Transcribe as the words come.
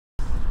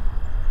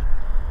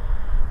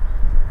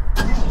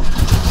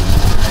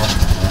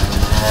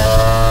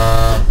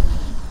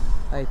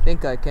I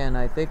think I can.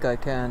 I think I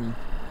can.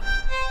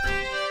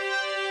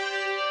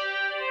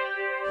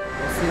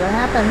 We'll see what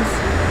happens.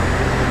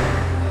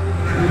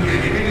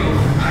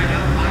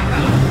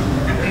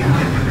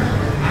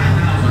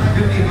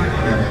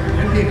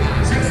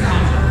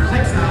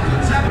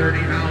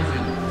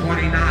 30,000,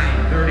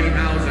 29,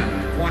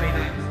 30,000,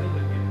 29.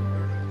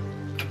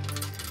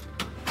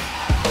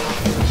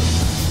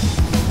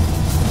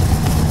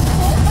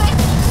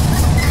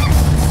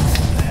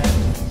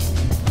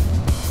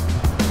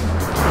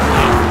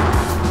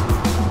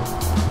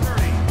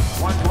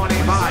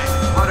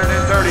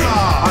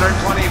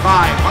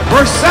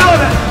 We're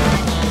selling it!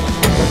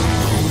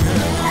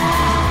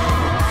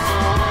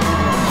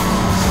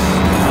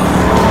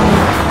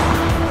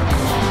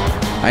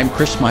 I'm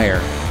Chris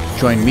Meyer.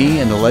 Join me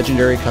and the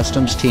Legendary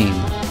Customs team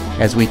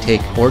as we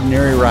take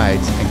ordinary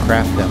rides and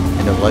craft them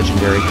into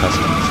legendary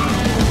customs.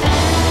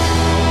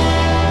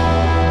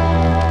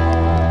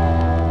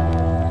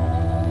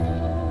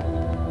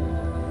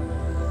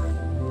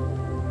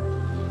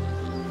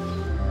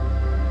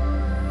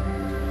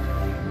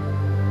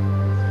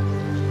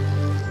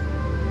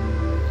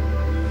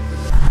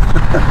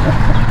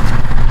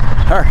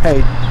 All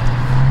right,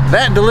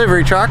 that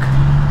delivery truck.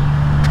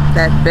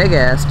 That big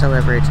ass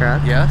delivery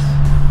truck. Yes.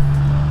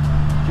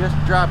 Just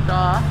dropped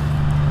off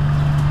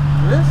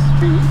this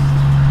piece.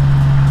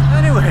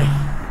 Anyway,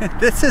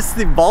 this is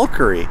the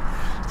Valkyrie.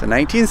 It's a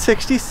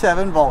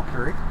 1967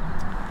 Valkyrie.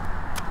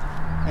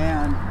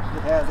 And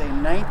it has a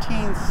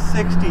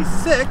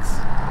 1966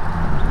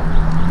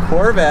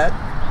 Corvette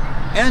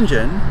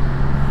engine,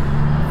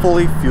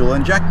 fully fuel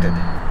injected.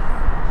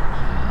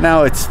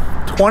 Now it's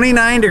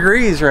 29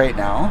 degrees right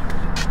now.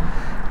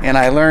 And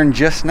I learned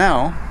just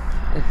now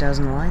it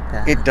doesn't like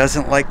that. It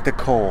doesn't like the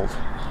cold.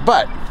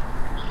 But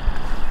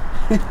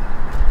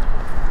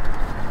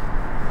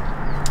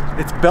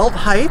its belt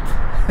height,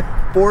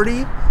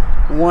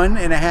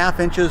 41.5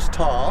 inches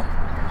tall.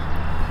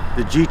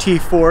 The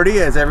GT40,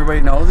 as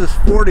everybody knows, is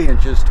 40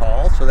 inches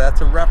tall, so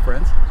that's a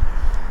reference.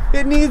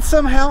 It needs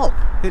some help.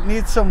 It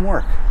needs some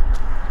work.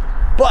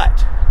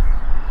 But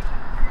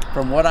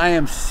from what I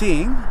am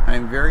seeing,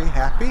 I'm very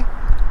happy.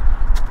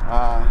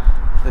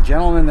 The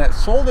gentleman that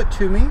sold it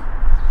to me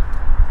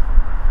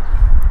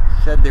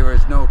said there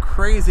was no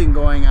crazing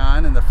going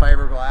on in the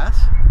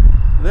fiberglass.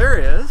 There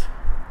is,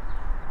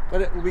 but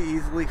it will be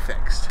easily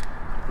fixed.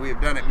 We have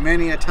done it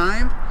many a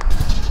time.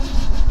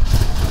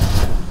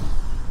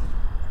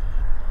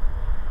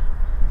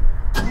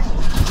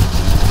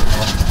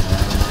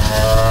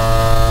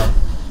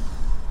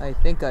 I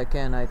think I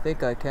can. I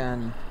think I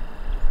can.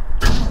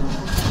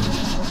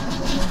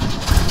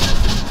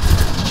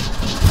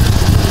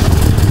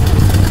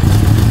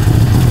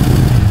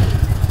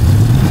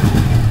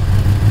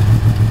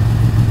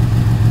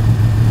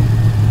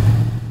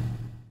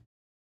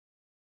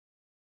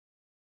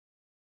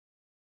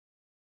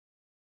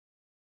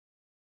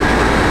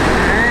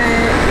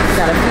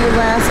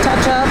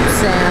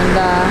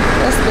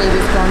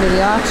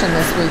 Auction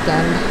this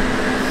weekend.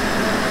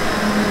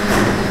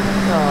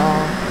 So,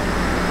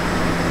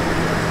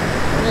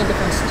 put a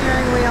different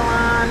steering wheel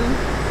on.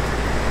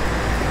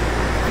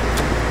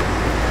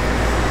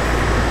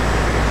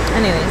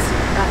 Anyways,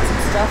 got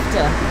some stuff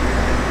to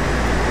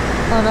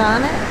put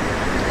on it.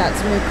 Got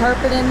some new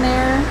carpet in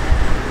there.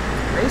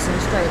 Racing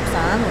stripes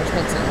on, which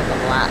makes it look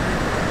a lot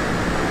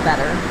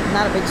better. I'm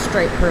not a big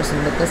stripe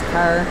person, but this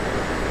car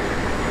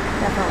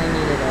definitely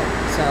needed it.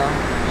 So,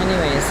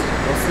 anyways,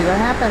 we'll see what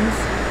happens.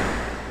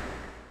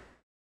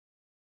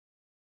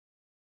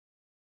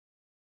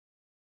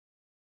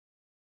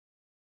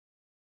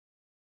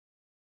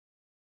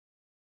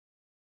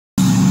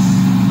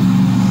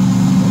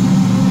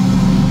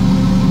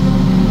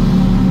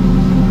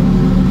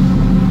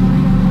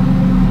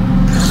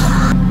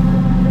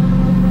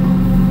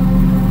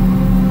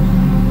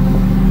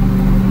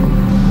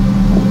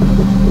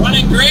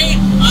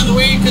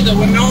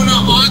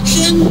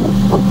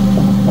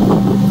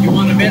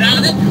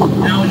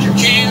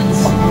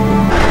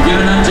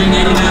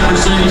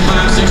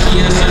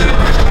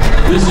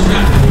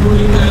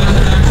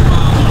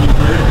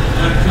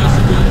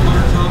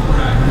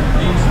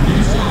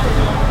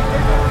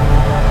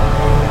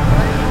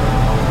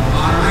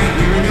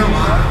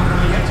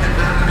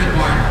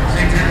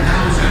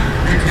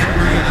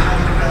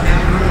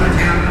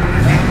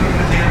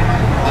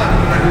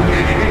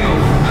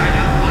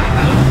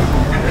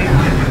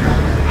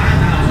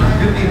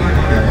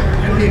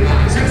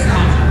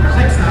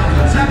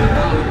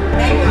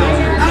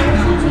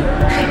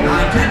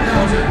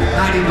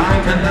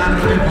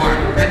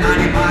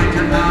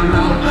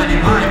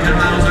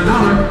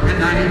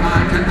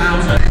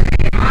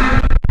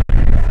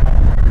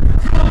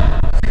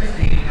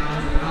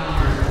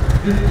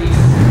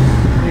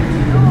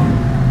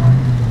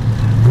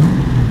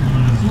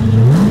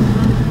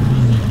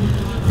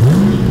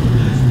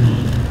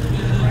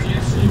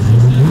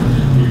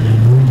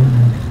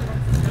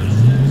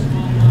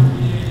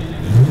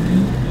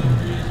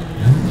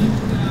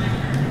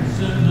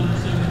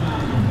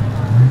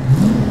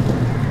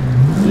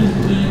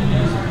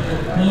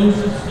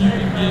 Closest you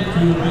can get to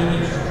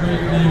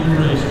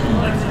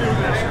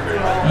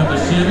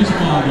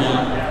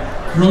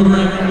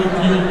programmable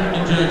fuel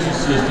injection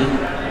system,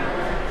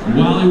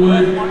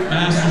 Wallywood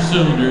master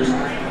cylinders,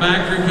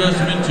 factory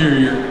custom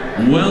interior,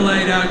 well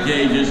laid out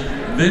gauges,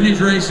 vintage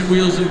racing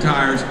wheels and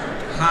tires,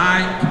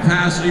 high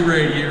capacity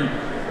radiator,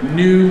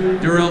 new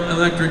Durrell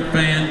electric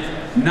fan,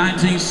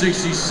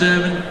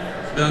 1967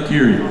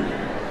 Valkyrie.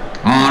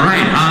 All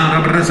right,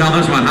 I'm going to sell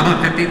this one. How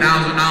about $50,000?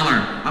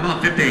 How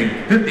about 50?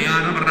 50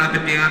 on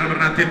 50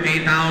 on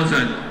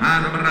 50,000.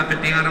 On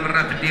 50 on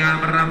 50 on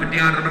 50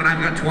 on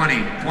I've got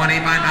 20,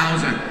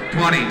 25,000,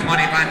 20,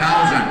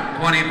 25,000,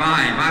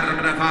 25,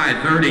 on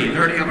 5, 30,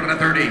 30 on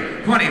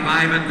 30,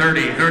 25 and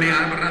 30, 30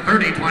 on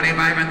 30,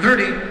 25 and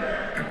 30.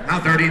 Now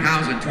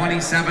 30,000,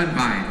 27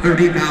 by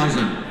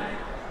 30,000.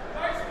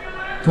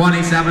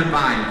 27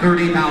 by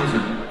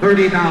 30,000.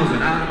 30,000.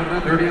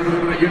 30.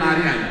 You're not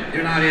in.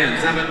 You're not in.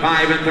 7,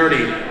 5, and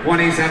 30.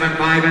 27,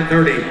 5, and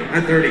 30.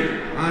 And 30.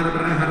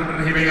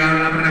 Here we go.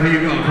 Here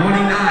you go.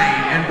 29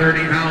 and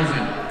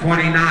 30,000.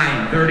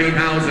 29,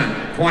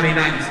 30,000.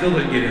 29. Still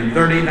didn't get in.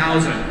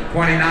 30,000.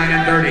 29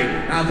 and 30.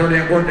 Now 30.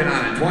 I'm working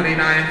on it. 29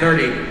 and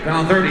 30.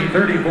 Now 30.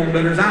 30. Boom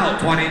bidders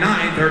out.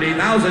 29.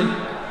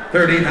 30,000.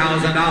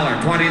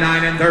 $30,000,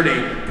 29 and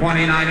 30,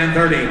 29 and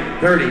 30,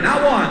 30, now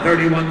one,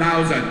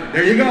 31,000,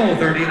 there you go,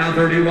 30, now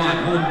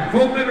 31,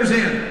 full bidders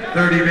in,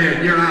 30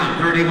 bid, you're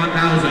out,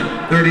 31,000,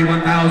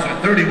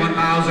 $31,000,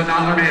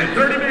 $31,000 bid,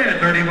 30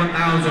 bid,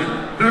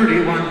 $31,000,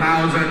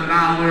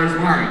 $31,000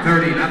 mark,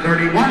 30, now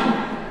 31.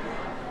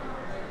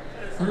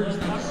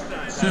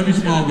 Chevy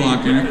small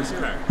block in it,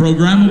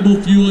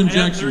 programmable fuel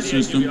injection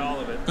system,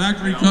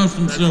 factory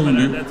custom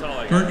cylinder,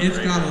 it's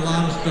got a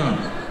lot of stuff.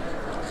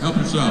 Help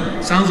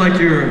yourself. Sounds like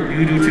you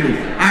do too.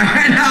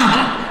 I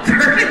know.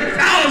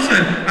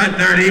 30,000 at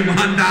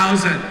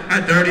 31,000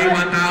 at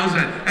 31,000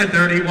 at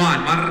 31.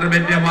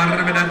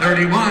 At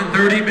 31.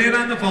 30 bid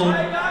on the phone.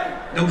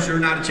 No, sir,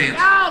 not a chance.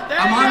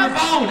 I'm on the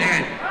phone.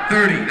 And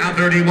 30 now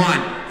 31.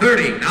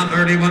 30 now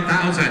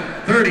 31,000.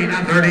 30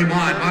 now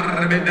 31.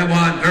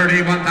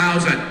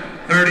 31,000.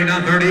 30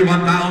 now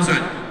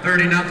 31,000.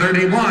 30 now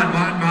 31.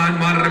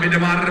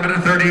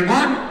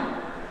 31.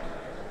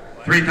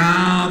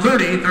 3,000,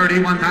 30,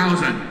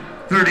 31,000,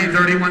 30,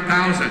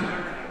 31,000,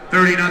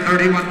 30 now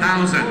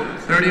 31,000,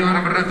 31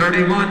 over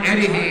 31,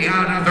 Eddie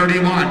out now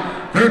 31,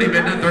 30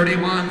 bid now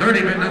 31,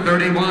 30 bid now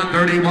 31,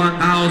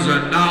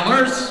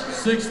 $31,000.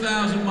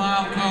 6,000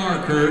 mile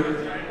car, Kurt.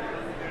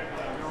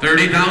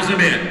 30,000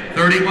 bid,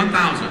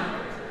 31,000,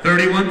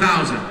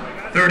 31,000,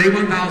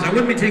 31,000. I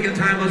wouldn't be taking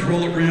time, let's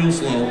roll it real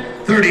slow.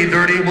 30,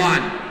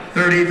 31,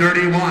 30,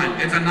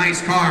 31, it's a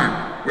nice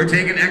car. We're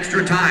taking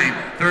extra time.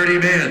 30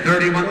 bid,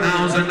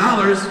 $31,000.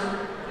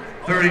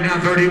 30 now,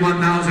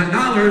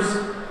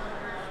 $31,000.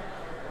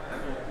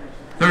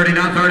 30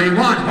 now,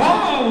 31.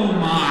 Oh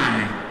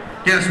my!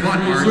 Guess what,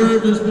 Mark?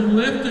 Reserve has been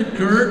lifted,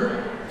 Kurt.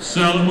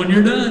 Sell them when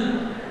you're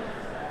done.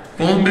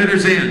 Phone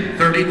bidders in.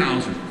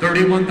 30,000,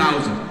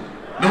 31,000.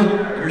 Nope,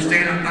 we're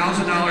staying on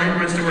 $1,000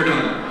 increments till we're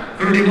done.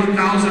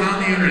 31,000 on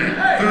the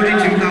internet.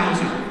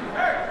 32,000.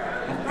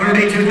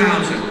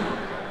 32,000.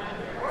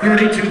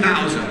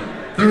 32,000.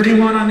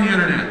 31 on the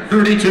internet,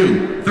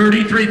 32,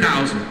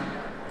 33,000,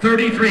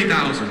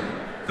 33,000,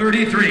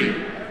 33.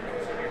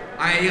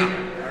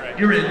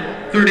 You're in,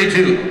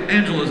 32,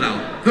 Angela's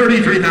out,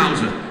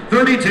 33,000,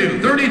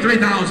 32,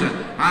 33,000.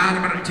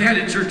 Ted,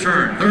 it's your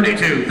turn,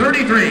 32,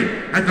 33,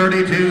 at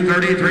 32,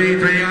 33,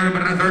 3,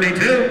 at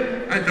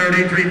 32, at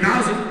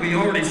 33,000. We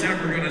already said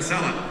we're going to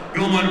sell it.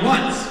 Going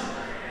once,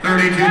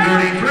 32,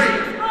 33,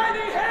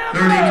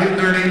 32,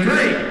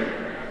 33.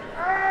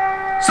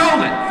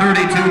 Sold it.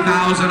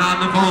 32,000 on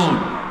the phone.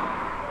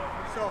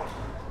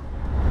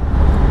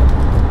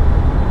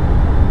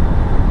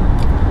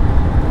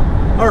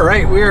 All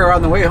right, we are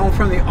on the way home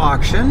from the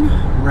auction,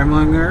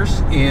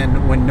 Remilingers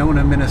in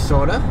Winona,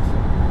 Minnesota.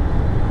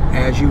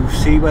 As you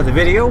see by the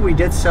video, we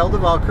did sell the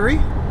Valkyrie.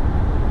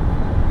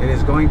 It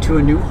is going to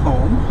a new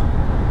home.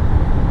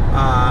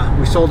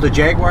 We sold the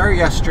Jaguar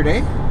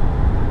yesterday.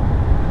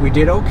 We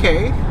did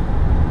okay.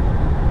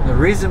 The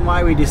reason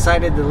why we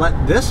decided to let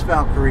this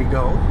Valkyrie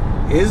go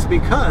is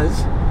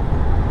because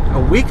a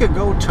week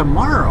ago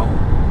tomorrow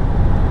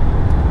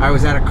I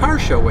was at a car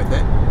show with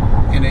it,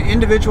 and an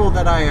individual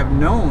that I have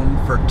known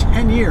for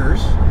 10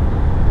 years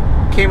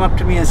came up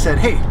to me and said,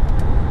 "Hey,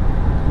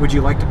 would you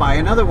like to buy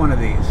another one of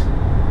these?"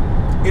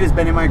 It has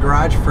been in my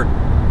garage for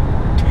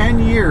 10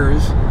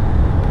 years.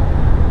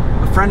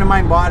 A friend of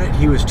mine bought it.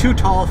 He was too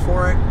tall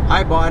for it.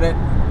 I bought it.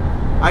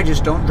 I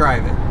just don't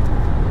drive it.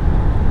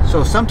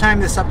 So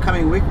sometime this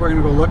upcoming week we're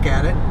going to go look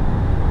at it.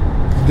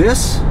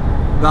 This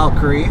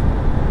Valkyrie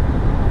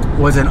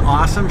was in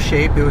awesome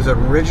shape. It was an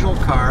original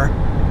car,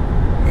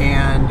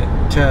 and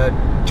to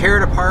tear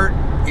it apart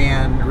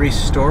and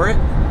restore it,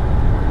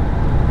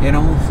 you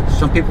know,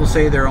 some people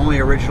say they're only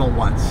original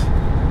once.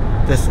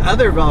 This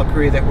other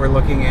Valkyrie that we're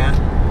looking at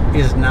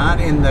is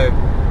not in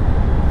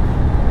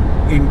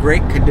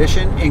great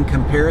condition in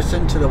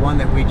comparison to the one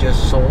that we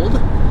just sold.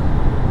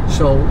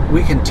 So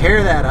we can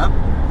tear that up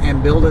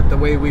and build it the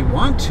way we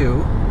want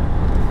to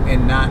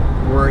and not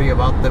worry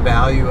about the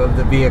value of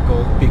the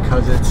vehicle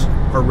because it's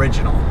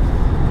original.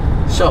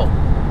 So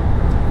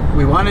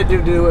we wanted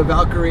to do a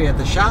Valkyrie at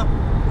the shop.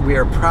 We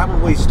are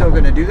probably still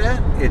going to do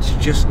that. It's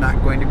just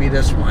not going to be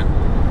this one.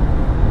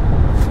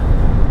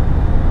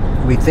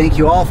 We thank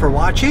you all for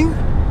watching.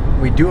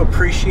 We do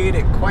appreciate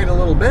it quite a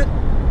little bit.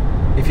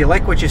 If you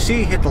like what you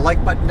see, hit the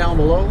like button down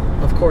below.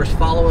 Of course,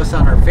 follow us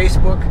on our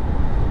Facebook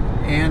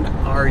and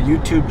our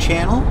YouTube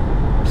channel.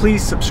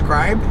 Please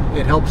subscribe.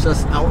 It helps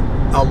us out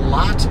a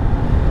lot.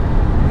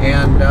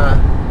 And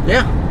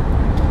yeah,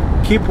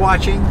 keep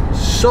watching.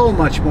 So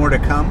much more to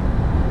come.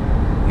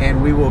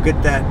 And we will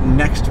get that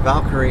next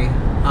Valkyrie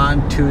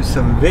onto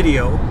some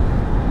video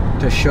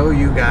to show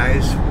you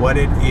guys what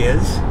it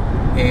is.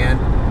 And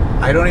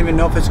I don't even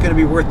know if it's going to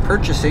be worth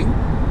purchasing,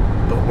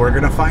 but we're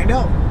going to find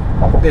out.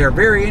 They're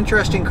very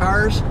interesting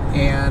cars,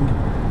 and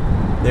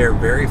they're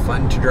very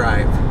fun to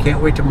drive.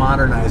 Can't wait to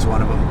modernize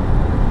one of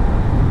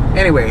them.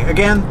 Anyway,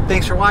 again,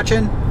 thanks for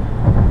watching.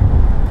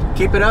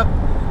 Keep it up.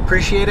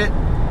 Appreciate it.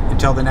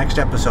 Until the next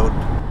episode.